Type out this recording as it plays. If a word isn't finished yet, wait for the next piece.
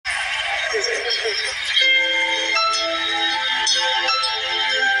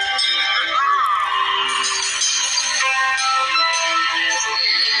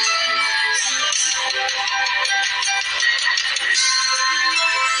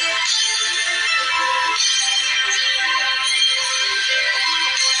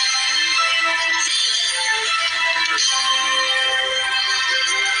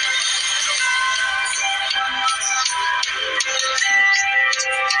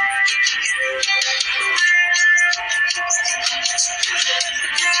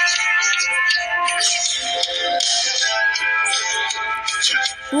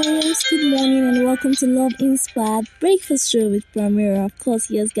Yes, good morning and welcome to Love Inspired Breakfast Show with Primera. Of course,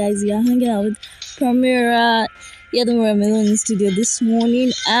 yes, guys, we are hanging out with Primera. Yeah, don't worry, I'm alone in the studio this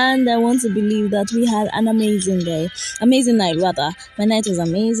morning, and I want to believe that we had an amazing night rather. My night was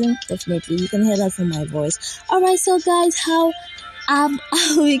amazing, definitely. You can hear that from my voice. Alright, so guys, how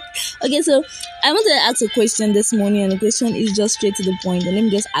we? Okay, so I wanted to ask a question this morning, and the question is just straight to the point, and let me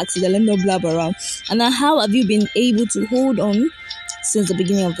just ask it, let me not blab around. And now, how have you been able to hold on since the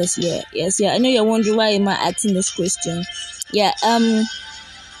beginning of this year? Yes, I know you're wondering why am I asking this question. The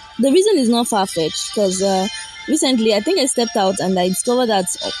reason is not far-fetched, because recently I think I stepped out and I discovered that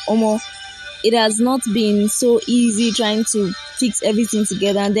it has not been so easy trying to fix everything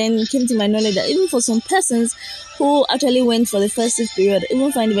together, and then it came to my knowledge that even for some persons who actually went for the festive period,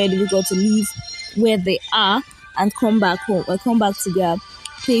 even find it very difficult to leave where they are and come back home or come back to their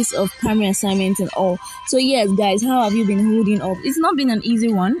place of primary assignment and all. So yes, guys, how have you been holding up? It's not been an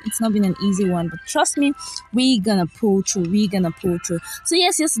easy one, but trust me, we're gonna pull through. So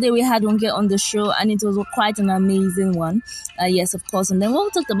yes, yesterday we had one girl on the show and it was quite an amazing one. Yes, of course. And then we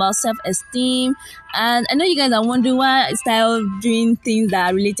talked about self-esteem, and I know you guys are wondering why I started doing things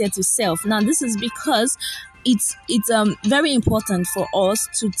that are related to self. Now this is because it's very important for us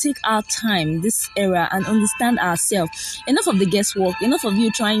to take our time this era and understand ourselves. Enough of the guesswork, enough of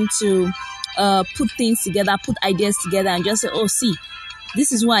you trying to put things together, put ideas together and just say, oh, see,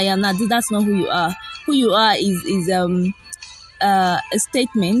 this is who I am now. That's not who you are. Who you are is a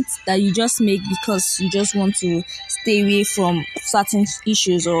statement that you just make because you just want to stay away from certain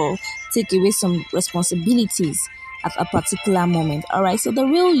issues or take away some responsibilities at a particular moment. Alright, so the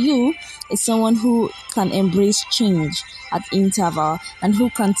real you is someone who can embrace change at interval and who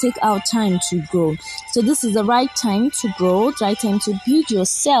can take out time to grow. So this is the right time to grow, the right time to build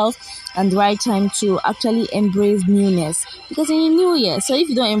yourself, and the right time to actually embrace newness. Because in a new year, so if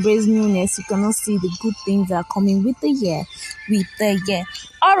you don't embrace newness, you cannot see the good things that are coming with the year.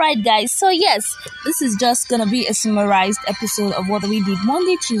 Alright guys, so yes, this is just gonna be a summarized episode of what we did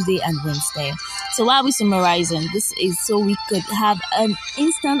Monday, Tuesday and Wednesday. So why are we summarizing? This is so we could have an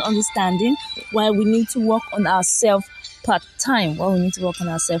instant understanding why we need to work on ourselves part-time. Alright, so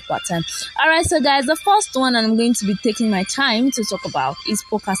guys, the first one and I'm going to be taking my time to talk about is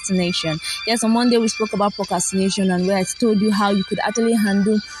procrastination. Yes, on Monday we spoke about procrastination and where I told you how you could actually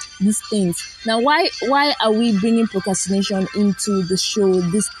handle these things. Now, why are we bringing procrastination into the show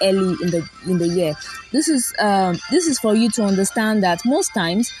this early in the year? This is for you to understand that most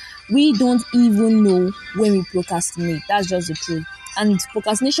times we don't even know when we procrastinate. That's just the truth. And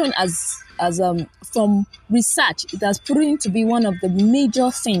procrastination as from research, it has proven to be one of the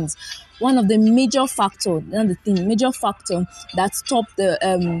major things, one of the major factor that stop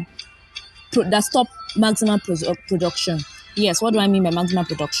maximum production. Yes, what do I mean by maximum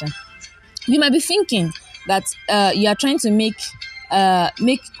production? You might be thinking that you are trying to make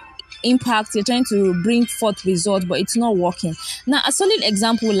impact, you're trying to bring forth results, but it's not working. Now, a solid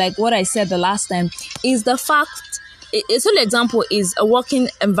example, like what I said the last time, is the fact. A solid example is a working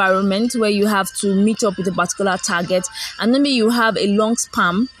environment where you have to meet up with a particular target, and maybe you have a long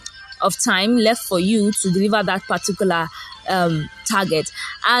span of time left for you to deliver that particular target,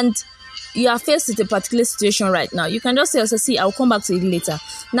 and you are faced with a particular situation right now. You can just say, see, I'll come back to it later.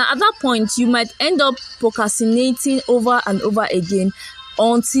 Now, at that point, you might end up procrastinating over and over again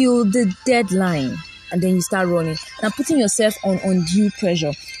until the deadline, and then you start running. Now, putting yourself on undue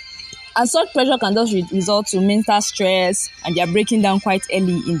pressure. And such pressure can just result to mental stress, and you're breaking down quite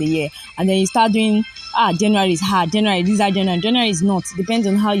early in the year. And then you start doing, January is hard, January is not. Depends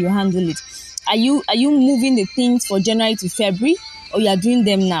on how you handle it. Are you moving the things for January to February, or you are doing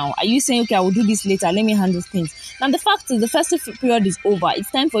them now? Are you saying, okay, I will do this later, let me handle things? Now, the fact is, the festive period is over.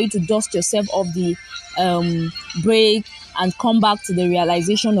 It's time for you to dust yourself off the break and come back to the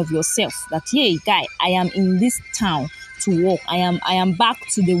realization of yourself that, hey, guy, I am in this town to work. I am back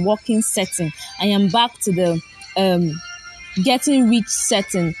to the working setting. I am back to the getting rich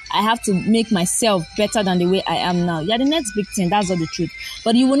certain. I have to make myself better than the way I am now. You're the next big thing. That's all the truth.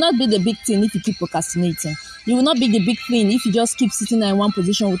 But you will not be the big thing if you keep procrastinating. You will not be the big thing if you just keep sitting in one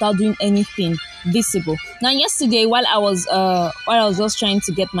position without doing anything visible. Now, yesterday, while I was just trying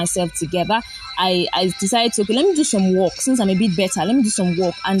to get myself together, I decided to, okay, let me do some work. Since I'm a bit better, let me do some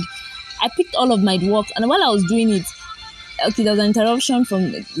work. And I picked all of my work. And while I was doing it, okay, there was an interruption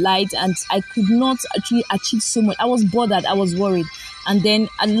from light, and I could not actually achieve so much. I was bothered. I was worried. And then,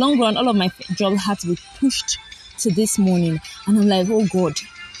 at the long run, all of my jobs had to be pushed to this morning. And I'm like, oh, God.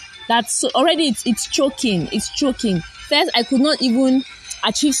 That's so, already it's choking. It's choking. First, I could not even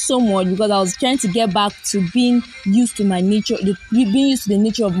achieve so much because I was trying to get back to being used to my nature, being used to the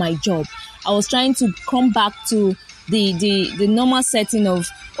nature of my job. I was trying to come back to the normal setting of,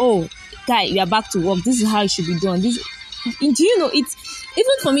 oh, guy, you are back to work. This is how it should be done. Do you know, it's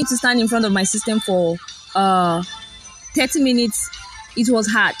even for me to stand in front of my system for 30 minutes, it was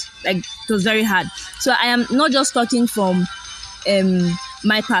hard. Like, it was very hard. So I am not just talking from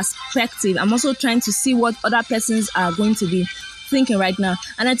my perspective. I'm also trying to see what other persons are going to be thinking right now.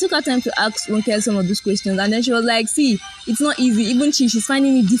 And I took her time to ask Ronke some of those questions, and then she was like, see, it's not easy. Even she's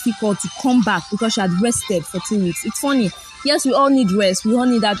finding it difficult to come back because she had rested for 2 weeks. It's funny. Yes, we all need rest. We all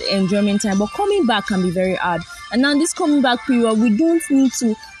need that enjoyment time, but coming back can be very hard. And now this coming back period, we don't need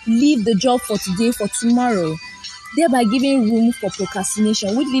to leave the job for today for tomorrow, thereby giving room for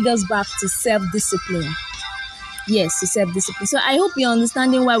procrastination, which leads us back to self-discipline. Yes, to self-discipline. So I hope you're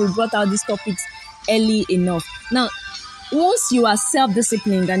understanding why we brought out these topics early enough. Now, once you are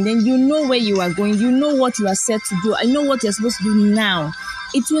self-disciplined and then you know where you are going, you know what you are set to do, I know what you're supposed to do now,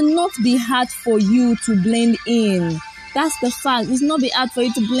 it will not be hard for you to blend in. That's the fact. It's not be hard for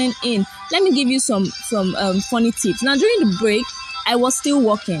you to blend in. Let me give you some funny tips. Now, during the break, I was still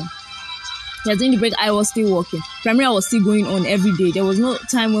working. Yeah, during the break, I was still working. Primary was still going on every day. There was no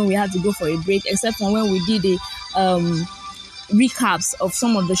time when we had to go for a break, except for when we did the recaps of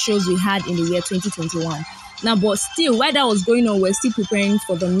some of the shows we had in the year 2021. Now, but still, while that was going on, we're still preparing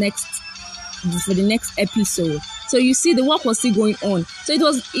for the next episode. So you see, the work was still going on. So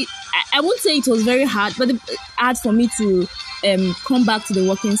I won't say it was very hard, but hard for me to come back to the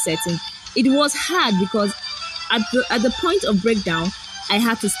working setting. It was hard because at the point of breakdown, I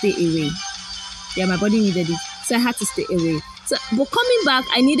had to stay away. Yeah, my body needed it, so I had to stay away. So, but coming back,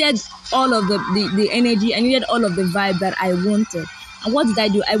 I needed all of the energy. I needed all of the vibe that I wanted. And what did I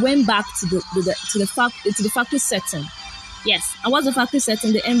do? I went back to the factory setting. Yes, and what's the factory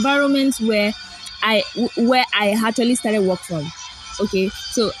setting? The environment where I actually started work from. Okay,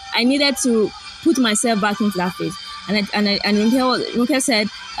 so I needed to put myself back into that phase. And Ronke said,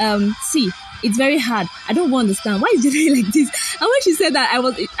 see, it's very hard. I don't understand. Why is it like this? And when she said that,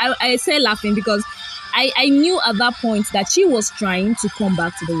 I said laughing because I knew at that point that she was trying to come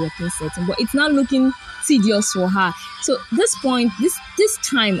back to the working setting, but it's not looking tedious for her. So this point, this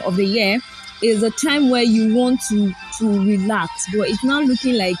time of the year is a time where you want to relax, but it's not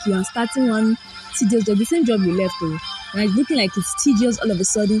looking like you are starting one tedious job, the same job you left though. And it's looking like it's tedious all of a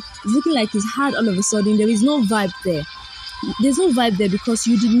sudden. It's looking like it's hard all of a sudden. There is no vibe there. There's no vibe there because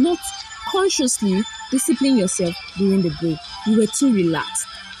you did not consciously discipline yourself during the break. You were too relaxed.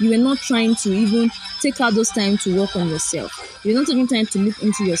 You were not trying to even take out those time to work on yourself. You're not even trying to look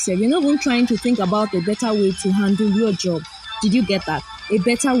into yourself. You're not even trying to think about a better way to handle your job. Did you get that? A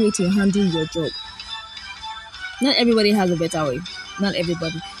better way to handle your job. Not everybody has a better way. Not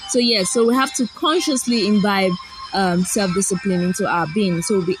everybody. So yes, so we have to consciously imbibe self-discipline into our being,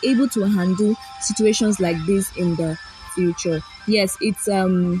 so we'll be able to handle situations like this in the future. Yes, it's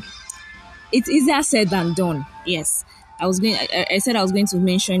easier said than done. Yes, I said I was going to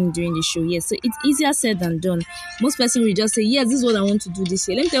mention during the show. Yes, so it's easier said than done. Most persons will just say, yes, this is what I want to do this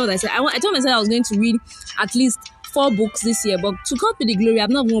year. Let me tell you what I said. I told myself I was going to read at least 4 books this year, but to God be the glory, I've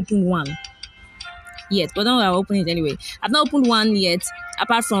not even opened one yet. But now I'll open it anyway. I've not opened one yet.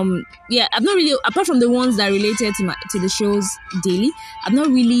 Apart from the ones that related to the shows daily, I've not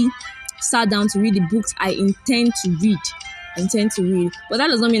really sat down to read the books I intend to read. But that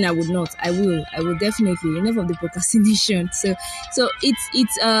does not mean I would not. I will definitely. Enough of the procrastination. So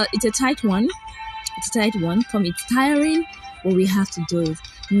it's a tight one. It's a tight one. It's tiring, but we have to do it.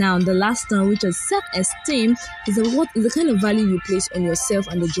 Now, the last one, which is self-esteem, is the kind of value you place on yourself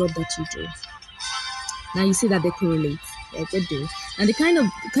and the job that you do. Now you see that they correlate. Yeah, they do. And the kind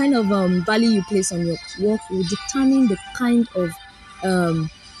of value you place on your work will determine the kind of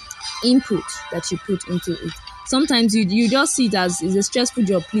input that you put into it. Sometimes you just see it as a stressful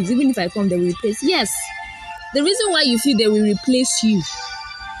job. Please, even if I come, they will replace. Yes, the reason why you feel they will replace you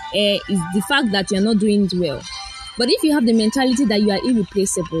is the fact that you're not doing it well. But if you have the mentality that you are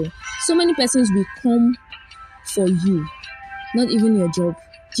irreplaceable, so many persons will come for you, not even your job.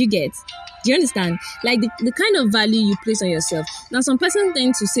 Do you get? Do you understand? Like the kind of value you place on yourself. Now, some persons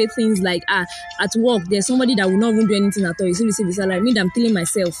tend to say things like, at work, there's somebody that will not even do anything at all. You still receive the salary. I mean, I'm killing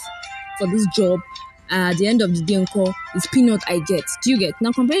myself for this job. At the end of the day, it's peanut I get. Do you get?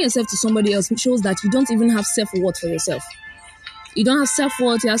 Now, comparing yourself to somebody else shows that you don't even have self-worth for yourself. You don't have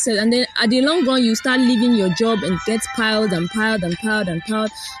self-worth, and then at the long run, you start leaving your job and gets piled and piled and piled and piled.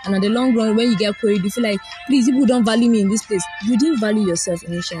 And at the long run, when you get queried, you feel like, please, people don't value me in this place. You didn't value yourself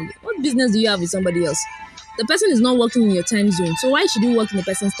initially. What business do you have with somebody else? The person is not working in your time zone. So why should you work in the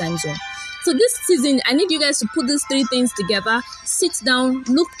person's time zone? So this season, I need you guys to put these 3 things together, sit down,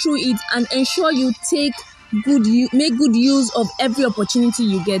 look through it, and ensure you make good use of every opportunity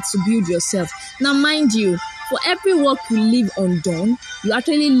you get to build yourself. Now, mind you, for every work you leave undone, you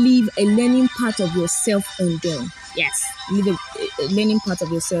actually leave a learning part of yourself undone. Yes, leave a learning part of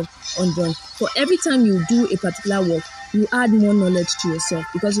yourself undone. For every time you do a particular work, you add more knowledge to yourself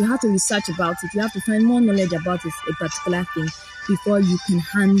because you have to research about it. You have to find more knowledge about a particular thing before you can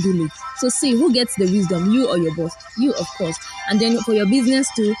handle it. So see, who gets the wisdom, you or your boss? You, of course. And then for your business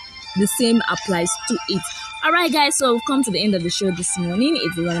too, the same applies to it. All right, guys, so we've come to the end of the show this morning.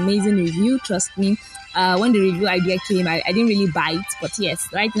 It was an amazing review, trust me. When the review idea came, I didn't really buy it, but yes,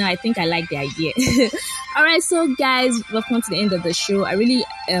 right now I think I like the idea. All right, so guys, we've come to the end of the show. I really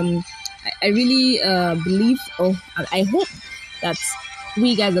believe, I hope that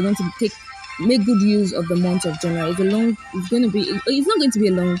we guys are going to make good use of the month of January. It's not going to be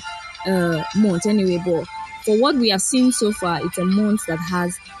a long month anyway, but for what we have seen so far, it's a month that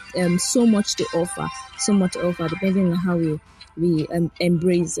has so much to offer, depending on how we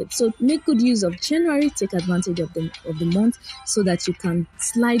embrace it. So make good use of January, take advantage of the month so that you can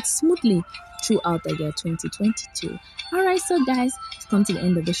slide smoothly throughout the year 2022. All right, so guys, to come to the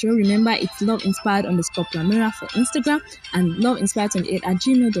end of the show, remember it's loveinspired_Pramira for Instagram and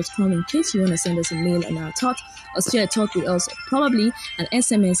loveinspired28@gmail.com in case you want to send us a mail on our thoughts or share a thought with us, probably an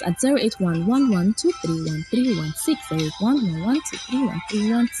SMS at 08111231316,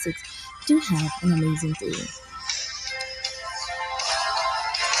 08111231316. Do have an amazing day.